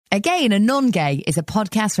Again and Non-Gay is a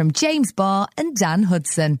podcast from James Barr and Dan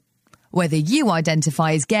Hudson. Whether you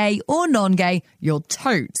identify as gay or non-gay, you'll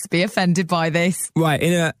totes be offended by this. Right,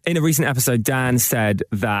 in a recent episode, Dan said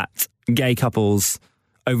that gay couples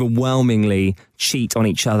overwhelmingly cheat on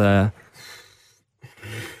each other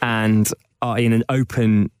and are in an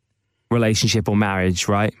open relationship or marriage,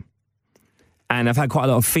 right? And I've had quite a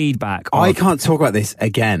lot of feedback. I can't talk about this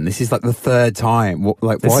again. This is like the third time.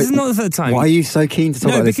 This is not the third time. Why are you so keen to talk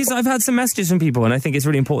about this? No, because I've had some messages from people and I think it's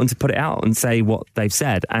really important to put it out and say what they've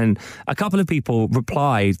said. And a couple of people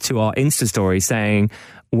replied to our Insta story saying,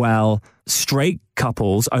 well, straight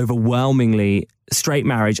marriage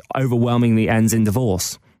overwhelmingly ends in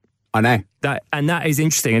divorce. I know. That is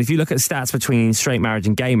interesting. And if you look at stats between straight marriage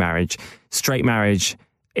and gay marriage, straight marriage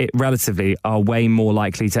relatively are way more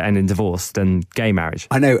likely to end in divorce than gay marriage.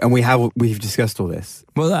 I know, and we've discussed all this.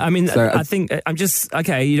 Well, I mean, so, I think I'm just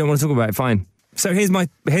okay. You don't want to talk about it, fine. So here's my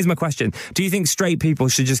question: do you think straight people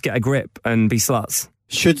should just get a grip and be sluts?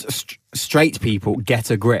 Should straight people get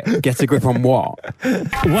a grip? Get a grip on what?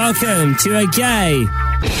 Welcome to a gay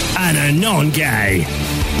and a non-gay.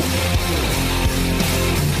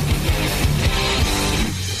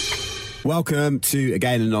 Welcome to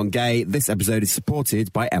Again and Non-Gay. This episode is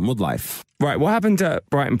supported by Emerald Life. Right, what happened at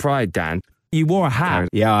Brighton Pride, Dan? You wore a hat.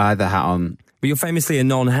 Yeah, I had the hat on. But you're famously a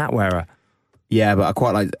non-hat wearer. Yeah, but I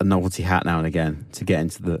quite like a novelty hat now and again to get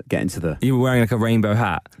into the. You were wearing like a rainbow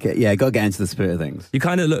hat. Got to get into the spirit of things. You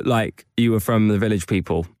kind of looked like you were from the Village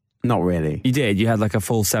People. Not really. You did. You had like a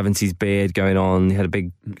full 70s beard going on. You had a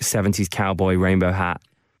big 70s cowboy rainbow hat.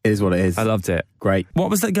 It is what it is. I loved it. Great.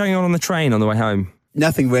 What was that going on the train on the way home?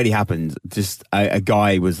 Nothing really happened. Just a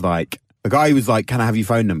guy was like, can I have your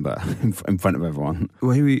phone number in front of everyone?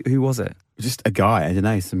 Well, who was it? Just a guy, I don't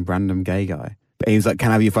know, some random gay guy. But he was like,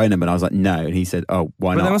 can I have your phone number? And I was like, no. And he said, oh,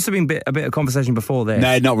 why not? There must have been a bit of conversation before this.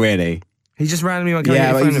 No, not really. He just randomly went, can I get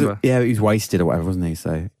your phone number? Yeah, but he was wasted or whatever, wasn't he?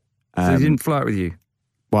 So he didn't flirt with you?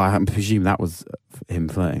 Well, I presume that was him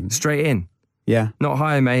flirting. Straight in? Yeah. Not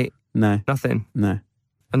hi, mate? No. Nothing? No.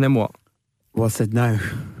 And then what? Well, I said no.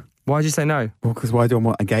 Why'd you say no? Well, because why do I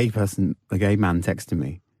want a gay man texting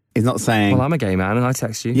me? He's not saying... Well, I'm a gay man and I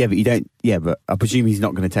text you. Yeah, but you don't... Yeah, but I presume he's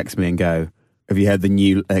not going to text me and go, have you heard the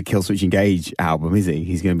new Killswitch Engage album, is he?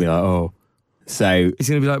 He's going to be like, oh. So... He's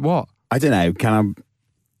going to be like, what? I don't know. Can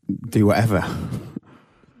I do whatever?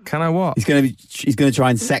 Can I what? He's going to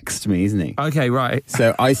try and sext me, isn't he? Okay, right.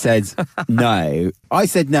 So I said no. I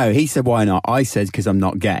said no. He said, why not? I said, because I'm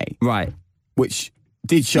not gay. Right. Which...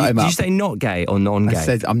 did shut him up. Did you say not gay or non-gay? I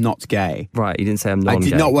said I'm not gay. Right, you didn't say I'm non-gay. I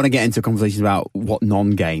did not want to get into a conversation about what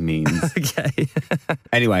non-gay means. Okay.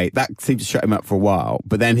 Anyway, that seemed to shut him up for a while.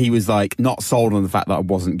 But then he was like not sold on the fact that I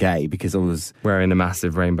wasn't gay because I was wearing a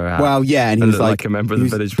massive rainbow hat. Well, yeah, and he was like a member of the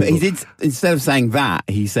Village But People. he did, instead of saying that,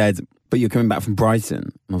 he said, but you're coming back from Brighton.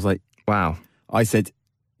 And I was like, wow. I said,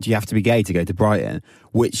 do you have to be gay to go to Brighton?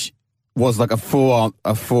 Which was like a full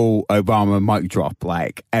Obama mic drop.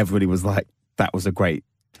 Like everybody was like, that was a great...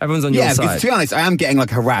 Everyone's on your side. Yeah, because to be honest, I am getting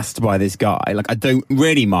like harassed by this guy. Like I don't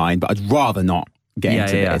really mind, but I'd rather not get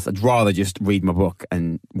into this. I'd rather just read my book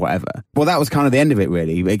and whatever. Well, that was kind of the end of it,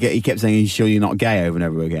 really. He kept saying, "Are you sure you're not gay?" over and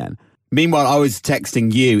over again. Meanwhile, I was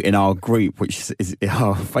texting you in our group, which is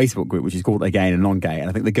our Facebook group, which is called Again and Non-Gay. And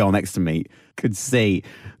I think the girl next to me could see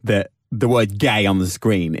the word gay on the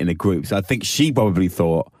screen in a group. So I think she probably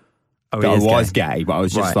thought that I was gay, but I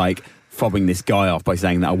was just like fobbing this guy off by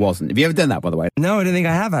saying that I wasn't. Have you ever done that, by the way? No, I don't think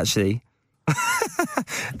I have, actually.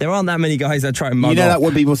 There aren't that many guys that try and mug You know off. that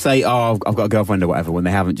when people say, oh, I've got a girlfriend or whatever, when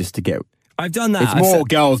they haven't, just to get... I've done that. It's more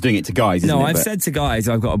girls doing it to guys, isn't it? No, I've said to guys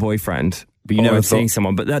I've got a boyfriend. But you never seeing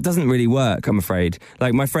someone, but that doesn't really work, I'm afraid.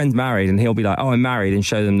 Like, my friend's married, and he'll be like, oh, I'm married, and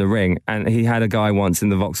show them the ring. And he had a guy once in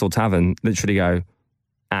the Vauxhall Tavern literally go,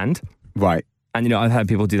 and? Right. And, you know, I've had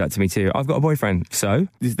people do that to me too. I've got a boyfriend, so?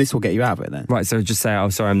 This will get you out of it then. Right, so just say, oh,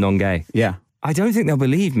 sorry, I'm non-gay. Yeah. I don't think they'll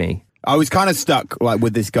believe me. I was kind of stuck like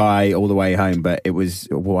with this guy all the way home, but it was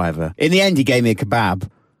whatever. In the end, he gave me a kebab.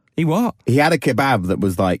 He what? He had a kebab that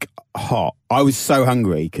was like hot. I was so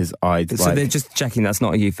hungry because So they're just checking that's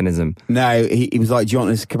not a euphemism. No, he was like, do you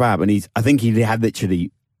want this kebab? And I think he had literally,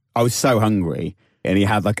 I was so hungry and he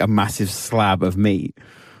had like a massive slab of meat.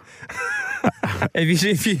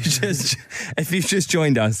 If you've just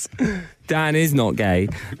joined us, Dan is not gay,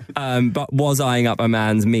 but was eyeing up a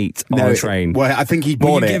man's meat on a train. Well, I think he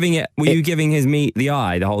bought Were you giving his meat the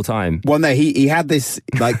eye the whole time? Well, no, he had this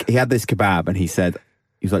kebab and he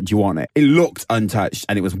was like, do you want it? It looked untouched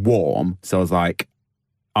and it was warm. So I was like,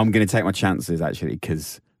 I'm going to take my chances actually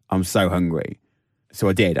because I'm so hungry. So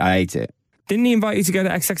I did. I ate it. Didn't he invite you to go to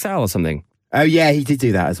XXL or something? Oh, yeah, he did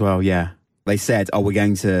do that as well, yeah. they said, "Oh, we're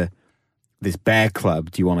going to this bear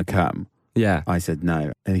club. Do you want to come?" Yeah. I said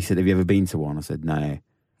no. And he said, "Have you ever been to one?" I said no.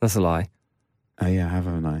 That's a lie. Oh yeah, I have,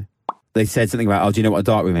 haven't I? They said something about, "Oh, do you know what a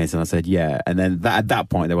dark room is?" And I said, "Yeah." And then at that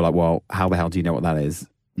point, they were like, "Well, how the hell do you know what that is?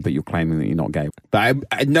 But you're claiming that you're not gay." But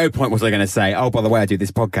at no point was I going to say, "Oh, by the way, I do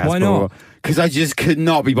this podcast." Why not? Because I just could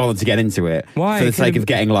not be bothered to get into it. Why? For the sake of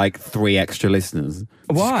getting like 3 extra listeners.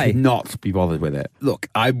 Why? Could not be bothered with it. Look,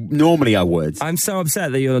 normally I would. I'm so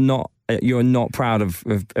upset that you're not proud of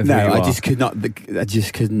who you No, are. I just could not. I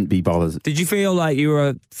just couldn't be bothered. Did you feel like you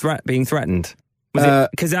were being threatened?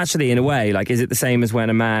 Because actually, in a way, like, is it the same as when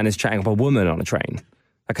a man is chatting up a woman on a train,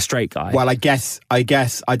 like a straight guy? Well, I guess I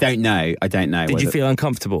don't know. I don't know. Did you feel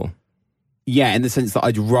uncomfortable? Yeah, in the sense that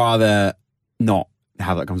I'd rather not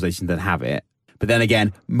have that conversation than have it. But then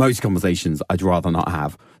again, most conversations I'd rather not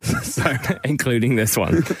have. So, including this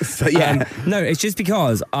one. So yeah. No, it's just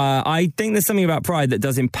because I think there's something about Pride that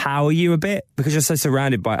does empower you a bit, because you're so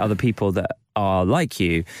surrounded by other people that are like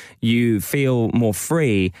you. You feel more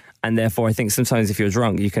free, and therefore I think sometimes if you're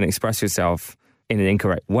drunk, you can express yourself in an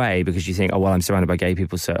incorrect way because you think, oh, well, I'm surrounded by gay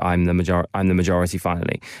people, so I'm the majority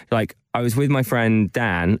finally. Like, I was with my friend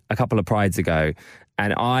Dan a couple of Prides ago,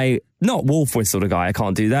 and not wolf whistled a guy, I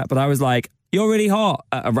can't do that, but I was like, "You're really hot,"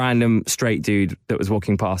 at a random straight dude that was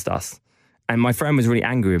walking past us. And my friend was really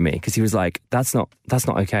angry with me because he was like, that's not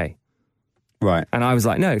okay. Right. And I was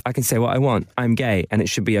like, no, I can say what I want. I'm gay and it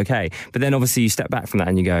should be okay. But then obviously you step back from that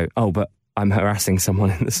and you go, oh, but I'm harassing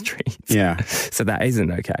someone in the street. Yeah. So that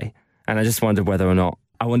isn't okay. And I just wondered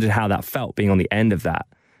I wondered how that felt being on the end of that.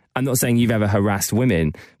 I'm not saying you've ever harassed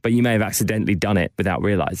women, but you may have accidentally done it without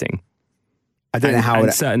realizing. I don't know how.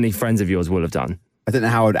 And certainly friends of yours will have done. I don't know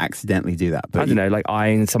how I would accidentally do that. But I don't know, like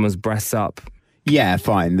eyeing someone's breasts up. Yeah,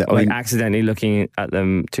 fine. Or like accidentally looking at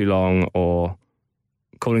them too long, or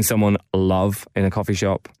calling someone love in a coffee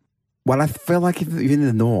shop. Well, I feel like if you're in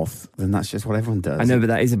the north, then that's just what everyone does. I know, but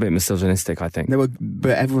that is a bit misogynistic, I think. No,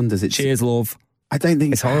 but everyone does it. Cheers, love. I don't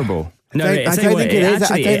think it's horrible. No, I don't think it is.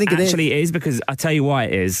 I don't think it is. Actually, it is, because I tell you why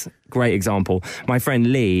it is. Great example. My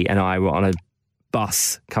friend Lee and I were on a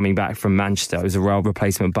bus coming back from Manchester. It was a rail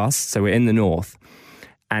replacement bus, so we're in the north.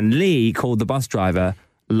 And Lee called the bus driver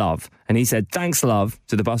love. And he said, "Thanks, love,"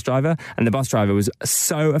 to the bus driver. And the bus driver was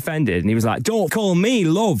so offended. And he was like, "Don't call me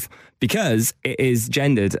love," because it is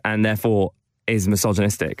gendered and therefore is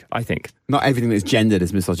misogynistic, I think. Not everything that's gendered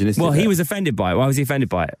is misogynistic. Well, he was offended by it. Why was he offended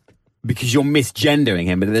by it? Because you're misgendering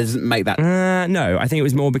him, but it doesn't make that... No, I think it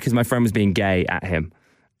was more because my friend was being gay at him.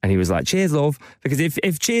 And he was like, "Cheers, love." Because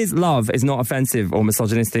if cheers, love is not offensive or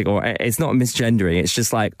misogynistic, or it's not misgendering, it's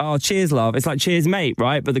just like, oh, cheers, love. It's like cheers, mate,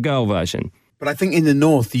 right? But the girl version. But I think in the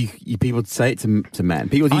north, you people say it to men.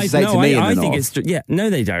 People used to say it to me in the north. I think it's... no,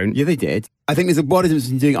 they don't. Yeah, they did. I think there's a wide difference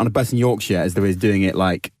between doing it on a bus in Yorkshire as there is doing it,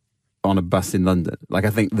 like, on a bus in London. Like, I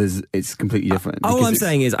think it's completely different. All I'm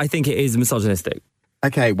saying is I think it is misogynistic.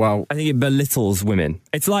 Okay, well... I think it belittles women.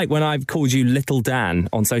 It's like when I've called you Little Dan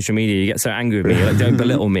on social media, you get so angry with me, like, don't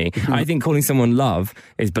belittle me. I think calling someone love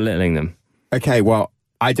is belittling them. Okay, well,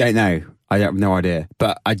 I don't know. I have no idea.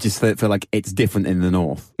 But I just feel like it's different in the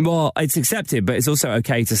north. Well, it's accepted, but it's also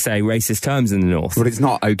okay to say racist terms in the north. But it's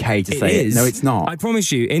not okay to say it. No, it's not. I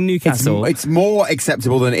promise you, in Newcastle... It's more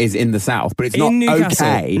acceptable than it is in the south, but it's not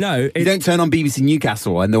okay. No. You don't turn on BBC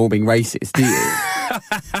Newcastle and they're all being racist, do you?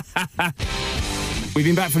 We've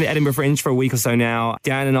been back from the Edinburgh Fringe for a week or so now.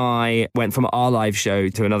 Dan and I went from our live show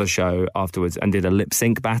to another show afterwards and did a lip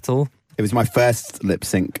sync battle. It was my first lip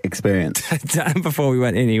sync experience. Dan, before we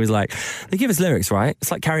went in, he was like, "They give us lyrics, right? It's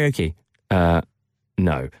like karaoke."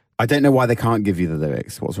 No. I don't know why they can't give you the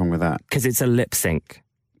lyrics. What's wrong with that? Because it's a lip sync.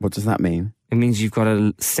 What does that mean? It means you've got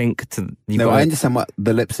to sync to... I understand what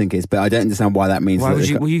the lip sync is, but I don't understand why that means... Why would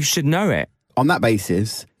you... Well, you should know it. On that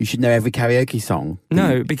basis, you should know every karaoke song.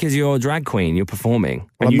 No, because you're a drag queen, you're performing.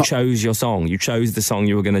 And you chose your song. You chose the song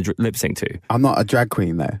you were going to lip sync to. I'm not a drag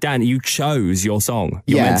queen, though. Dan, you chose your song.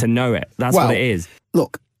 You're meant to know it. That's what it is.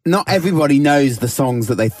 Look, not everybody knows the songs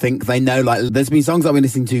that they think they know. Like, there's been songs I've been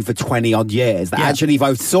listening to for 20-odd years that actually, if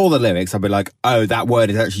I saw the lyrics, I'd be like, oh, that word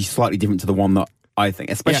is actually slightly different to the one that I think.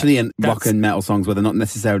 Especially in rock and metal songs where they're not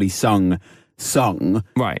necessarily sung,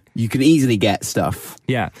 right? You can easily get stuff.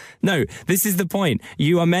 Yeah. No, this is the point.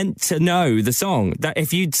 You are meant to know the song. That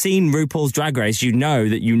if you'd seen RuPaul's Drag Race, you know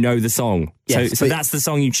that you know the song. Yes, so that's the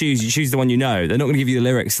song you choose. You choose the one you know. They're not going to give you the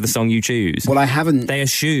lyrics to the song you choose. Well, I haven't... They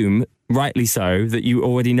assume, rightly so, that you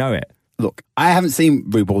already know it. Look, I haven't seen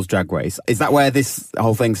RuPaul's Drag Race. Is that where this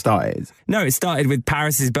whole thing started? No, it started with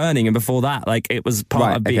Paris is Burning, and before that, like, it was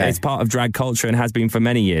it's part of drag culture and has been for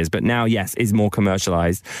many years. But now, yes, is more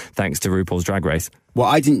commercialized thanks to RuPaul's Drag Race. Well,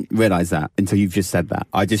 I didn't realise that until you've just said that.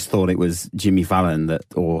 I just thought it was Jimmy Fallon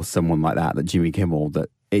or someone like that Jimmy Kimmel, that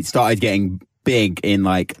it started getting big in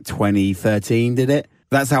like 2013, did it?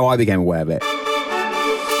 That's how I became aware of it.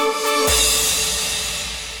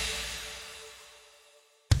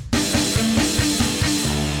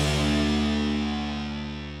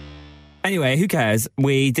 Anyway, who cares?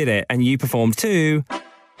 We did it, and you performed too.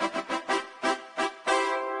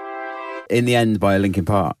 In the End by Linkin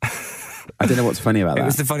Park. I don't know what's funny about that. It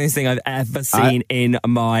was the funniest thing I've ever seen in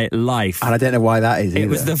my life. And I don't know why that is either. It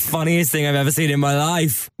was the funniest thing I've ever seen in my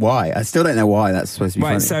life. Why? I still don't know why that's supposed to be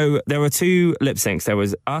funny. Right, so there were 2 lip syncs. There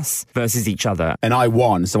was us versus each other. And I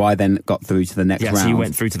won, so I then got through to the next round. Yeah, so you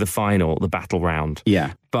went through to the final, the battle round.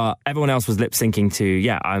 Yeah. But everyone else was lip syncing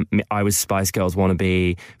to, I was Spice Girls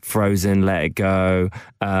Wannabe, Frozen, Let It Go.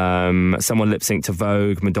 Someone lip synced to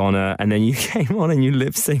Vogue, Madonna, and then you came on and you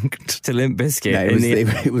lip synced to Limp Bizkit.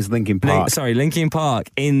 No, it was Linkin Park. Linkin Park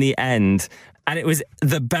in the end. And it was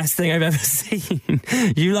the best thing I've ever seen.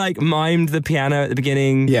 You like mimed the piano at the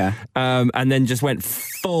beginning. Yeah. And then just went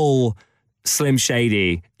full Slim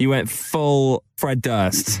Shady. You went full Fred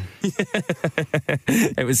Durst.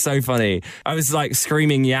 It was so funny. I was like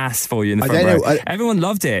screaming yes for you in the front row. Everyone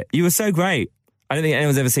loved it. You were so great. I don't think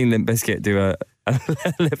anyone's ever seen Limp Bizkit do a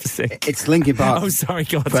lip sync. It's Linkin Park. Oh, sorry,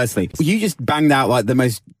 God. Firstly, you just banged out like the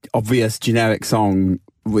most obvious generic song,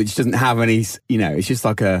 which doesn't have any, it's just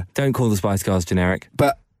like a... Don't call the Spice Girls generic.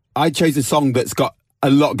 But I chose a song that's got a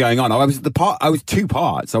lot going on. I was 2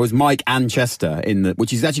 parts. I was Mike and Chester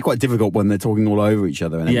which is actually quite difficult when they're talking all over each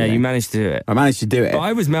other. And yeah, you managed to do it. I managed to do it. But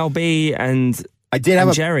I was Mel B and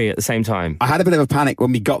Jerry at the same time. I had a bit of a panic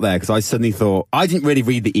when we got there because I suddenly thought, I didn't really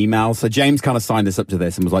read the email. So James kind of signed us up to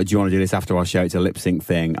this and was like, do you want to do this after our show? It's a lip sync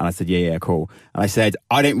thing. And I said, yeah, cool. And I said,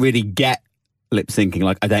 I don't really get lip syncing.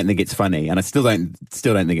 Like, I don't think it's funny. And I still don't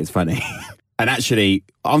think it's funny. And actually,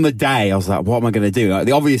 on the day, I was like, what am I going to do? Like,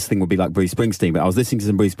 the obvious thing would be like Bruce Springsteen, but I was listening to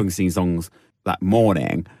some Bruce Springsteen songs that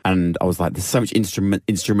morning, and I was like, there's so much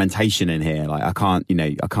instrumentation in here. Like,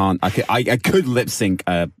 I could lip sync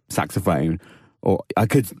a saxophone, or I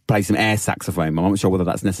could play some air saxophone. I'm not sure whether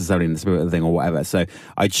that's necessarily in the spirit of the thing or whatever. So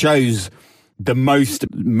I chose the most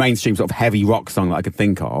mainstream sort of heavy rock song that I could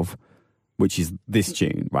think of, which is this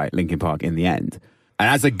tune, right? Linkin Park, In the End. And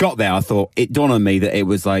as I got there, I thought, it dawned on me that it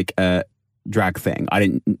was like a drag thing. I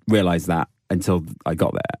didn't realize that until I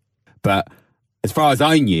got there. But as far as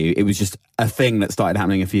I knew, it was just a thing that started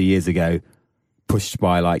happening a few years ago, pushed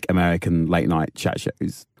by like American late night chat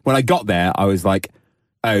shows. When I got there, I was like,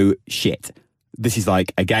 oh shit, this is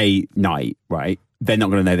like a gay night, right? They're not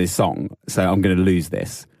going to know this song, so I'm going to lose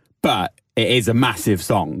this. But it is a massive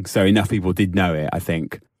song, so enough people did know it, I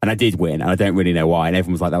think. And I did win, and I don't really know why. And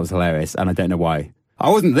everyone was like, that was hilarious, and I don't know why. I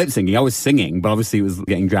wasn't lip syncing, I was singing, but obviously it was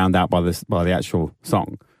getting drowned out by the actual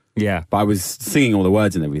song. Yeah. But I was singing all the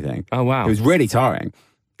words and everything. Oh, wow. It was really tiring.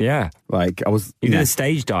 Yeah. Like, I was... You did a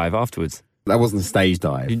stage dive afterwards. That wasn't a stage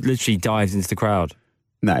dive. You literally dived into the crowd.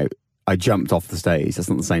 No, I jumped off the stage. That's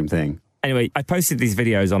not the same thing. Anyway, I posted these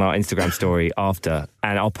videos on our Instagram story after,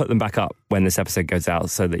 and I'll put them back up when this episode goes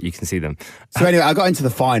out so that you can see them. So anyway, I got into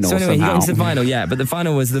the final you got into the final, yeah. But the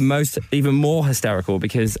final was even more hysterical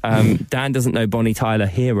because Dan doesn't know Bonnie Tyler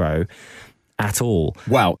Hero at all.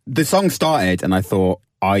 Well, the song started and I thought,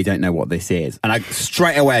 I don't know what this is. And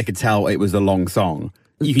straight away I could tell it was a long song.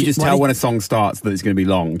 You can just tell when a song starts that it's going to be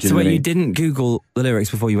long. So wait, you didn't Google the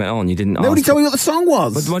lyrics before you went on? You didn't ask? Nobody told me what the song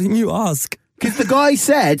was. But why didn't you ask? Because the guy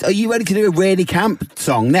said, are you ready to do a really camp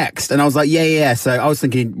song next? And I was like, yeah. So I was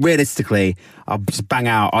thinking, realistically, I'll just bang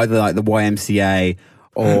out either like the YMCA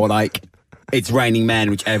or like It's Raining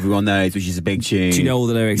Men, which everyone knows, which is a big tune. Do you know all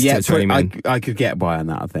the lyrics to It's Raining Men? I could get by on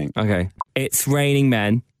that, I think. Okay. It's Raining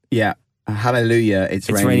Men. Yeah. Hallelujah, it's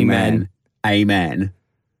raining men. Amen.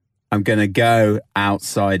 I'm going to go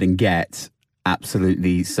outside and get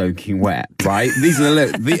absolutely soaking wet, right? These are the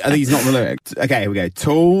lyrics. Are these not the lyrics? Okay, here we go.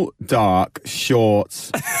 Tall, dark,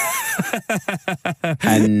 short,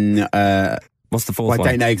 and what's the fourth one?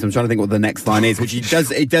 I don't know because I'm trying to think what the next line is, which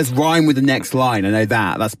it does rhyme with the next line. I know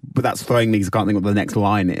that. But that's throwing me because I can't think what the next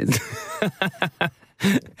line is.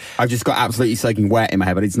 I've just got absolutely soaking wet in my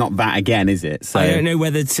head, but it's not that again, is it? So I don't know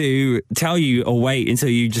whether to tell you or wait until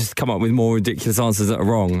you just come up with more ridiculous answers that are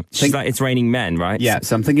wrong. It's Raining Men, right? Yeah,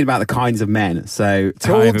 so I'm thinking about the kinds of men. So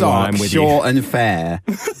tall, dark, short and fair.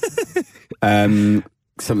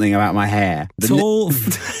 Something about my hair. Tall,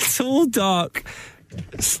 dark.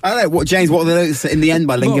 I don't know. What, James, what are the lyrics in the end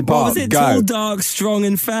by Linkin Park? What was it? Go. Tall, dark, strong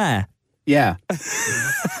and fair. Yeah.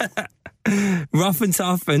 Rough and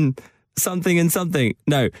tough and... something and something.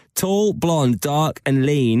 No, tall, blonde, dark and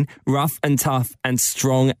lean, rough and tough and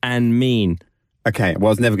strong and mean. Okay, well, I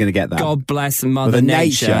was never going to get that. God bless Mother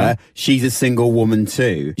Nature. She's a single woman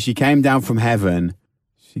too. She came down from heaven.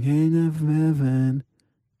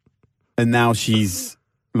 And now she's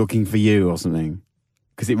looking for you or something.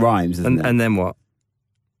 Because it rhymes, doesn't it? And then what?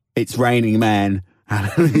 It's raining men.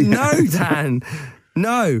 No, Dan.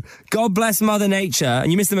 No. God bless Mother Nature.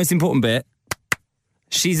 And you missed the most important bit.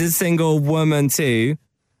 She's a single woman too.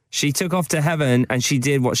 She took off to heaven and she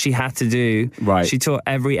did what she had to do. Right. She taught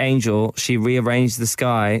every angel. She rearranged the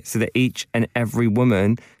sky so that each and every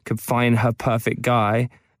woman could find her perfect guy.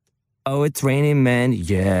 Oh, it's raining men.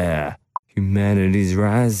 Yeah. Humanity's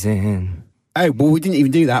rising. Oh, well, we didn't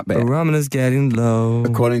even do that bit. Barometer's getting low.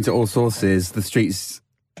 According to all sources, the streets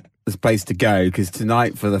is the place to go because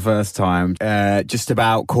tonight, for the first time, just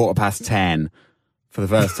about 10:15, for the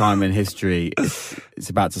first time in history, it's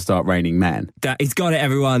about to start raining men. He's got it,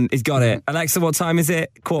 everyone. He's got it. Alexa, what time is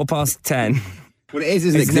it? 10:15. Well, it is,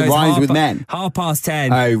 isn't it? Because it rhymes with men.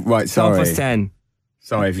 10:30. Oh, right, sorry. 10:30.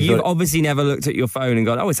 Sorry. If You've obviously never looked at your phone and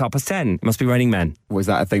gone, oh, it's 10:30. It must be raining men. Well, is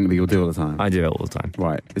that a thing that you'll do all the time? I do it all the time.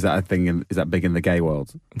 Right. Is that a thing? Is that big in the gay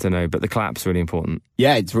world? I don't know, but the clap's really important.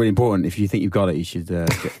 Yeah, it's really important. If you think you've got it, you should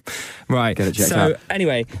right. Get it checked out. So,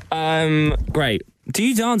 anyway, great. Do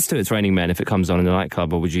you dance to It's Raining Men if it comes on in the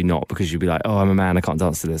nightclub, or would you not? Because you'd be like, oh, I'm a man, I can't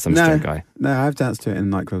dance to this. I'm a straight guy. No, I've danced to it in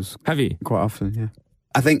nightclubs. Have you? Quite often, yeah.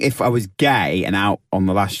 I think if I was gay and out on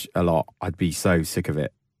the lash a lot, I'd be so sick of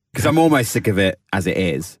it. Because I'm almost sick of it as it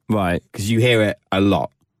is. Right. Because you hear it a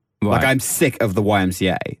lot. Right. Like, I'm sick of the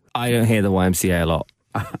YMCA. I don't hear the YMCA a lot.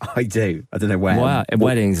 I do. I don't know when. Wow, at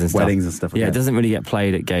weddings and stuff. Weddings and stuff. Yeah, it doesn't really get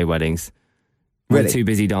played at gay weddings. Really? We're too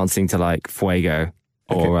busy dancing to like Fuego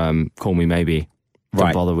or Call Me Maybe.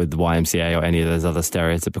 Don't bother with the YMCA or any of those other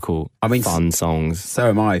stereotypical fun songs. So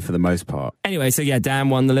am I, for the most part. Anyway, so yeah, Dan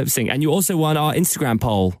won the lip sync. And you also won our Instagram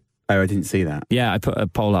poll. Oh, I didn't see that. Yeah, I put a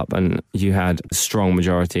poll up and you had a strong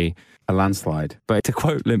majority. A landslide. But to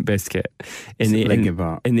quote Limp Bizkit, in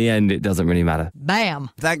the end, it doesn't really matter. Bam.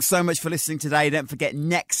 Thanks so much for listening today. Don't forget,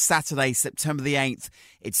 next Saturday, September the 8th,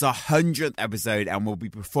 it's our 100th episode and we'll be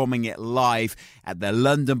performing it live at the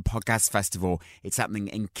London Podcast Festival. It's happening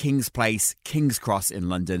in King's Place, King's Cross in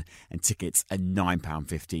London, and tickets are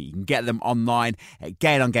 £9.50. You can get them online at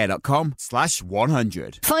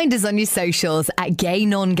gaynongay.com/100. Find us on your socials at Gay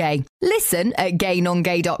Non Gay. Listen at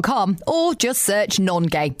gaynongay.com or just search Non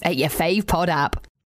Gay at your fave pod app.